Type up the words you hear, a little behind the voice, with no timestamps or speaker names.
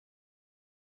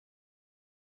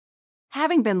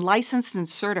Having been licensed and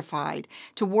certified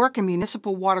to work in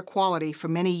municipal water quality for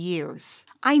many years,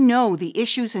 I know the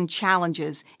issues and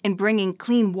challenges in bringing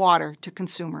clean water to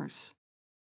consumers.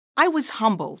 I was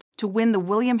humbled to win the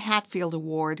William Hatfield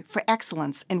Award for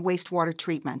Excellence in Wastewater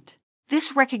Treatment.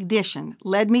 This recognition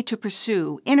led me to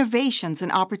pursue innovations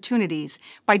and opportunities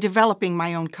by developing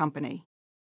my own company.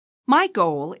 My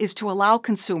goal is to allow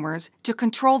consumers to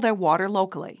control their water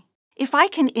locally. If I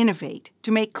can innovate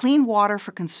to make clean water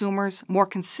for consumers more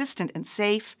consistent and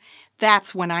safe,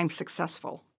 that's when I'm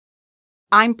successful.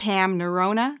 I'm Pam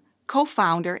Neronha,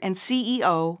 co-founder and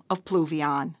CEO of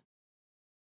Pluvion.